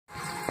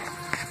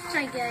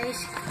Hi guys,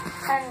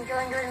 I'm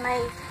joined with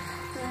my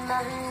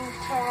loving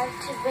cat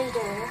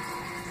Vader.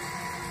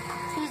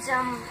 He's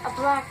a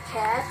black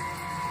cat,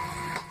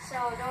 so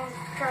don't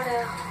try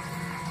to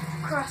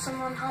cross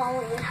him on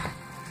Halloween.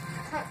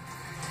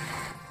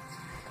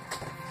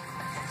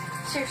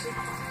 Seriously,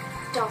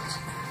 don't.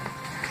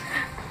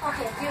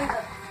 Okay, here we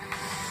go.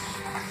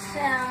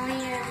 So we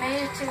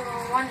made it to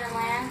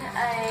Wonderland.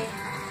 I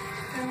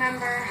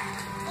remember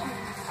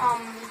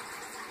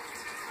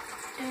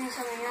doing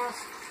something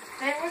else.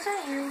 Wait, was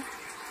that you?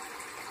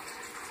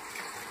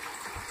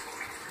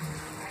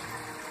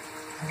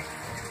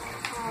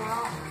 Oh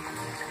well.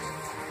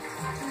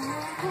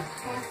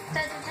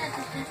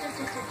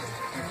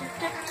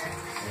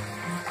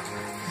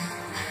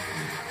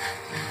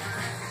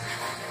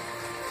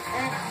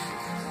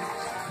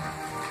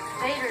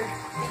 Vader,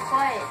 be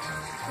quiet.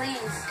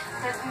 Please,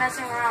 quit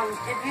messing around.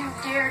 If you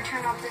dare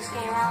turn off this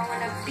game, I'm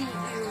gonna beat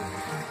you.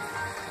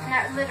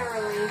 Not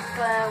literally,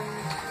 but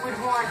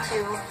would want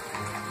to.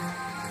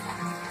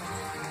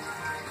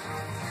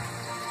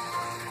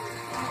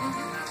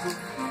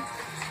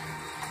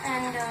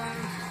 And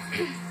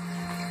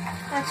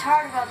what's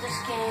hard about this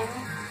game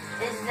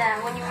is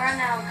that when you run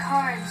out of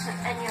cards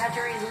and you have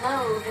to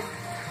reload,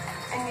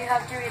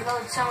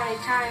 so many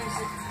times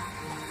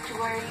to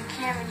where you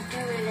can't even do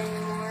it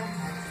anymore,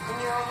 and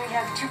you only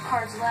have 2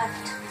 cards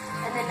left,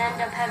 and then end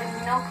up having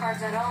no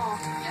cards at all.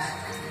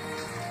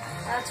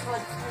 That's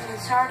what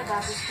is hard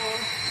about this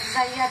game, is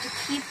that you have to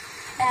keep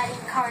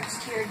adding cards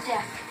to your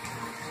deck.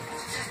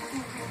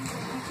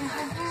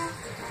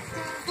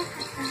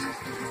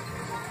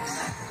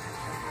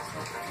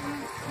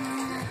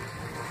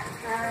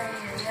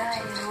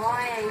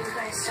 Why are you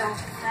guys so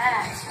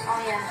fat?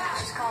 Oh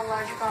yeah, it's called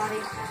large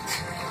body.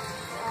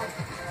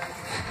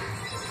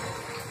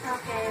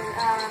 Okay,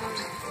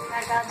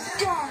 I got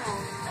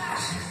Donald.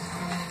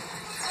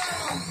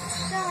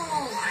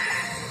 Donald.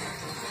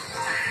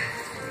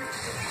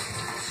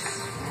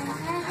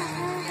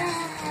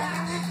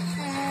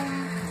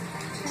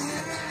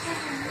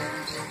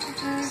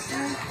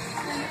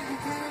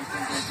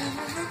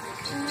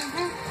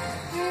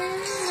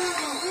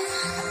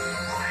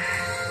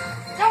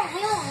 Don't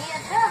heal me,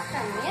 attack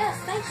them. Yes,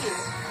 thank you.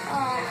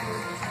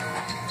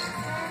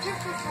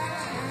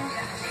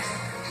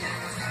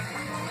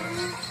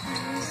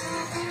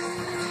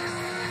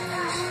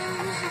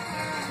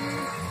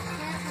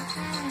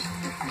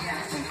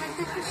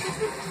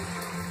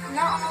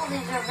 Not all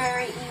these are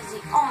very easy.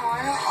 Oh,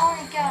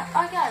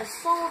 I got a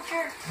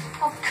soldier.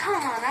 Oh, come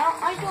on.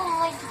 I don't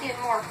like to get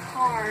more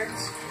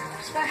cards,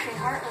 especially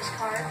heartless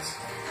cards.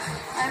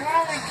 I'd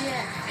rather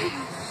get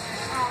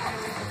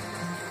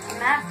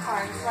map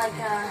cards like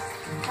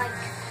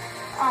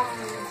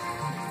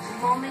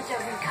moment of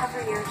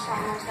recovery or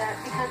something like that,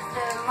 because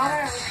the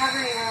moment of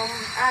recovery room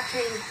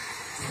actually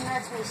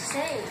lets me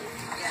save.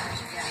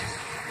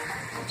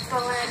 But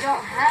when I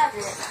don't have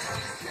it,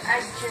 I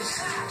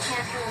just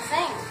can't do a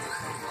thing.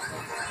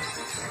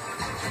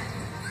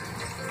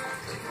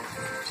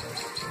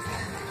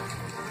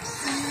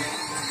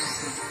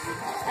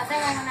 I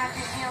think I'm gonna have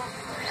to heal,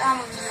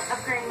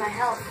 upgrade my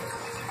health.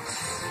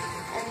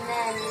 And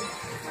then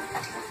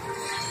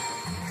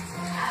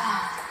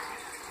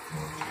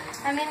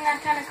I mean that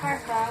kind of card,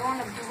 but I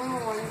want a blue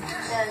one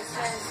that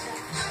says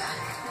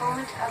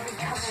moment of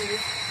recovery.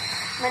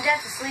 My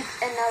dad's asleep,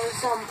 and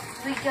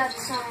we got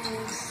some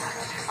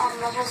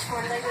levels for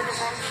Lego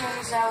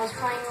Dimensions. I was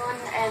playing one,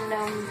 and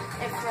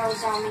it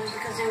froze on me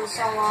because it was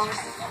so long.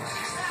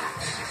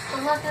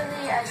 But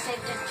luckily, I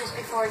saved it just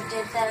before it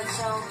did that.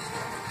 So,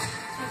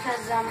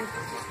 because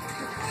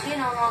you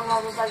know, long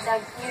levels like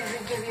that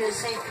usually give you a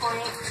save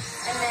point,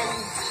 and then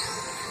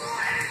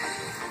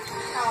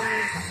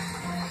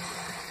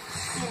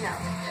you know.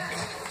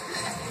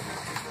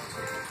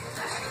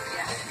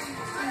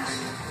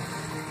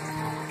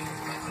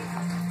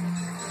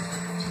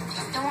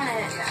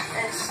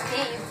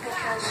 Escape,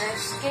 because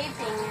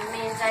escaping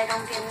means I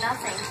don't get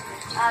nothing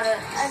out of,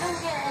 I don't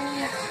get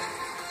any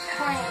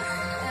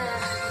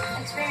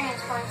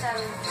experience points out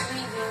of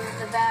leaving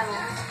the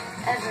battle,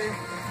 ever.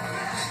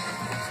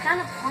 It's kind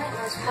of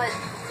pointless, but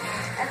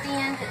at the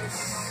end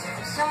it's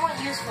somewhat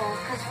useful,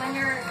 because when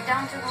you're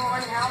down to the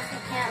 1 health, you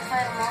can't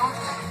fight them all.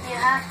 You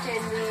have to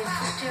leave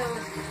to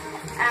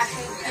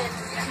actually get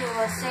to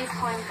a save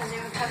point, because it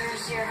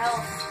recovers your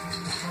health.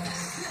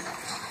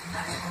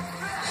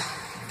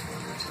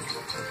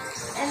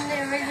 In the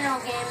original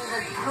game,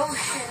 the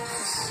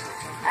potions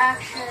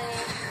actually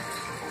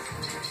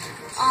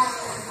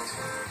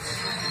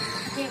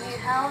give you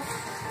health,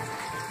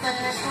 but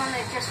in this one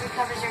it just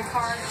recovers your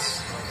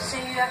cards, so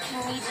you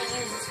actually need to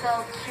use the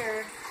spell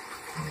Cure.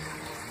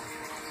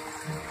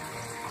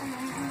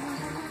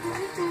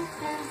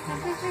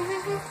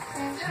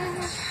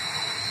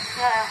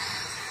 Yeah.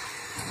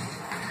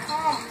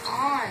 Come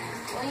on,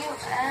 will you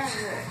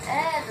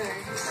ever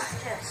just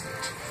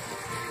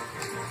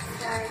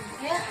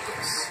forget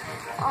this?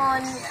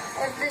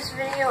 If this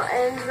video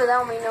ends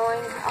without me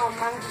knowing,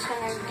 I'm just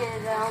gonna get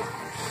it out.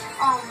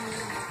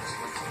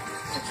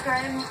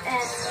 Subscribe and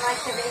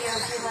like the video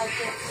if you liked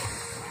it.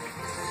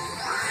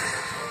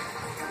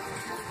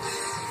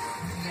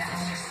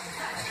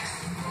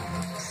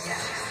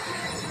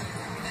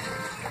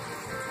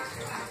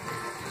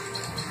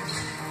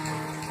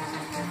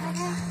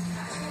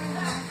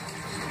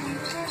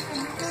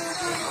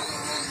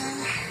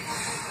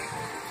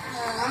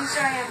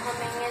 sorry I'm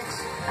humming it.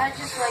 I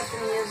just like the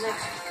music.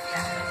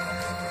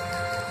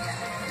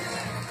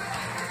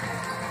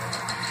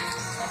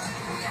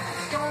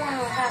 Don't want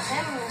to have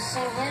him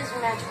sing his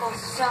magical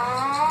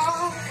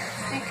song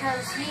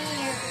because he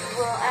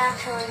will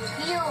actually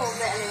heal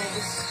the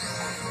enemies.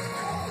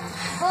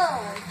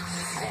 But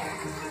there.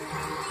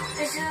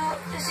 Is it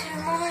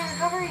a moment of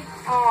recovery?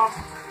 Oh,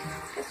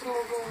 it's a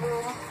little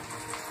room.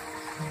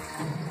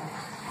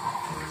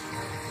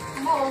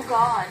 Oh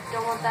God,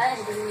 don't want that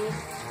hitting me.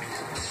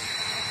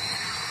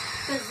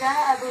 Because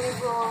that, I believe,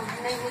 will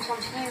make me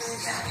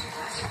confused.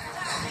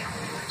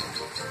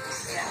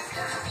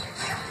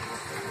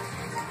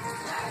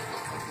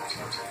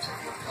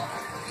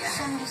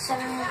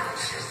 77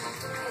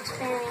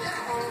 experience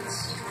points.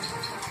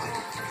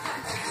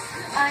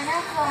 I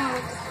have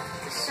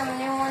some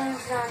new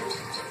ones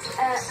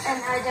in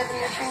high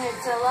definition.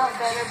 It's a lot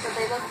better, but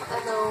they look a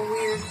little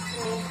weird to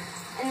me.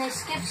 And they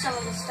skip some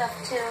of the stuff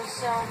too,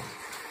 so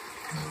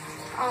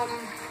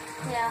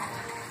yeah.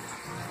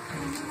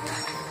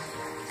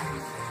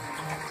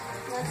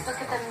 Let's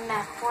look at the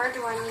map. Where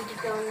do I need to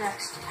go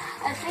next?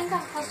 I think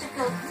I'm supposed to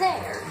go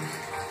there.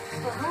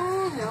 But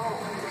who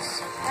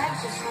knows? I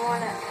just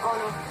wanna... Oh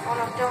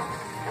no, don't...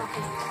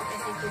 Okay,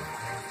 thank you.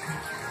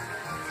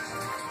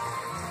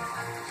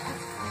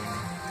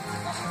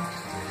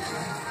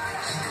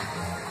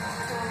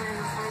 Don't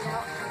ever find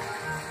out.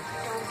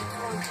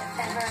 Don't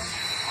ever...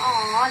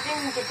 Aw, I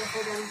didn't get to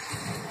hit him.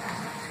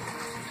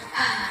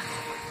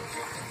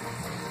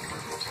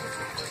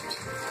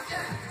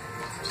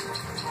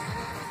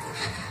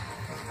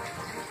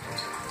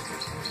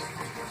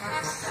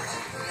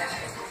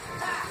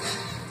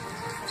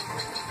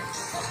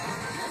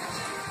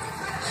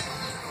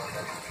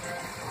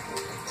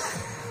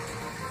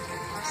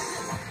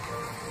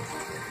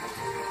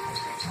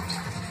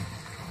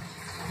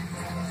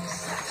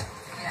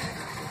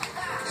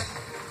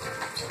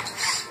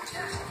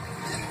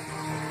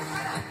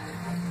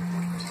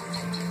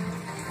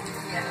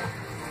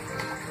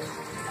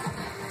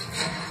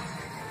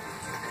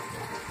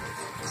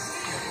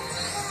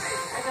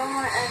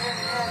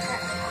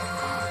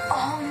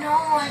 Oh no,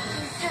 I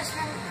just...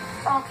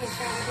 Okay,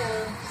 thank you.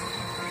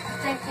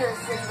 Thank you,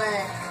 Simba.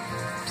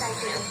 Thank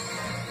you.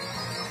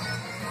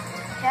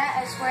 Cat,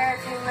 I swear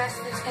if you mess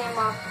this game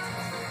up,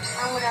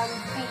 I'm gonna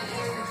beat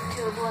you to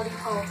a bloody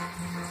pulp.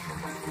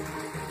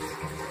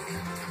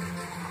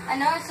 I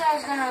know I said I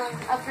was gonna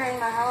upgrade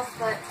my health,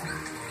 but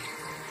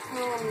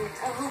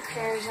who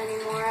cares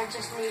anymore?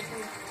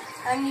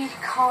 I need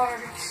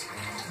cards.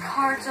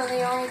 Cards are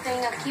the only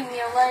thing that keep me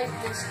alive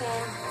in this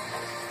game.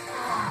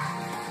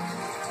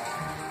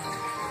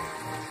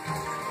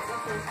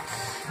 Okay,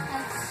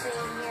 let's see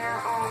here.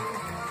 I'm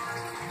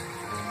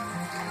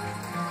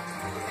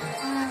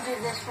gonna do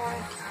this one.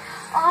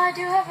 Oh, I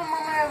do have a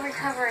moment of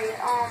recovery.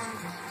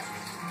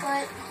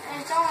 But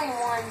it's only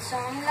one, so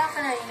I'm not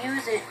gonna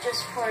use it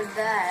just for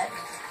that.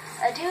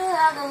 I do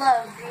have a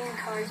lot of green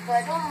cards, but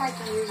I don't like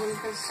to use them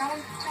because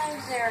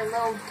sometimes they're a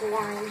little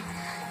boring.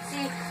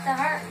 See,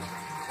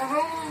 the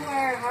room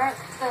where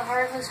the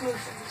Heartless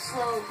moves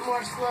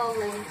more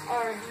slowly,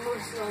 whatever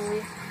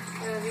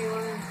you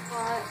want to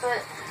call it.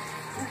 But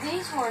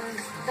these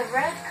ones, the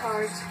red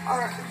cards,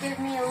 give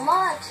me a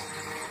lot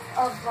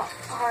of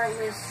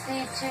Heartless.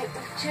 See,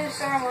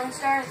 2-star,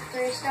 1-star,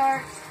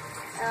 3-star,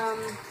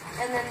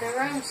 and then the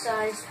room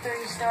size,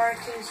 3-star,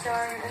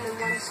 2-star, and then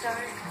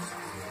 1-star.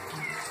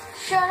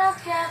 Shut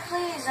up, cat,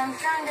 please. I'm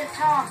trying to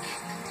talk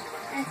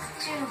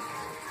into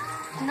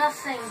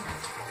nothing.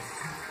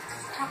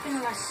 Talking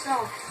to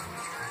myself.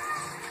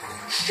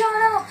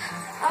 Shut up!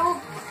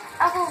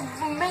 I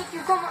will make you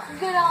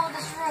get out of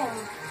this room,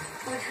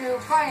 which you'll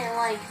probably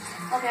like.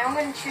 Okay, I'm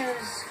gonna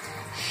choose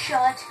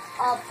shut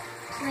up,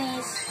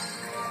 please.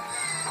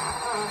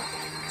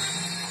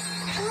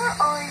 Where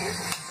are you?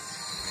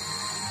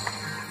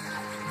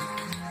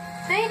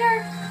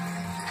 Vader!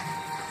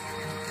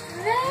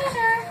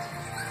 Vader!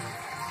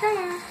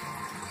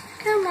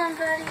 Come on,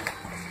 buddy.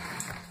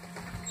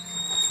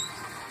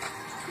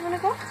 You wanna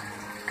go?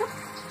 Go.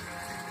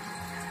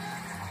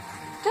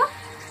 Go.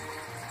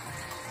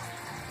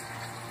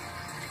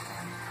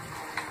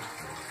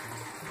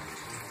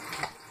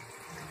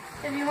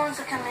 If he wants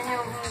to come in here,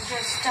 we'll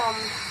just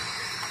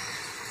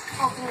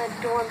open the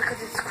door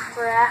because it's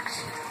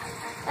cracked.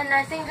 And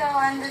I think I'll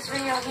end this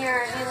video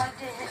here. If you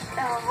liked it,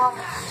 well,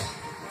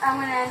 I'm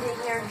gonna end it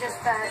here,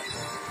 just that,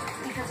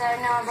 because I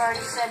know I've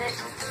already said it.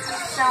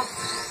 So,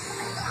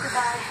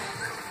 goodbye.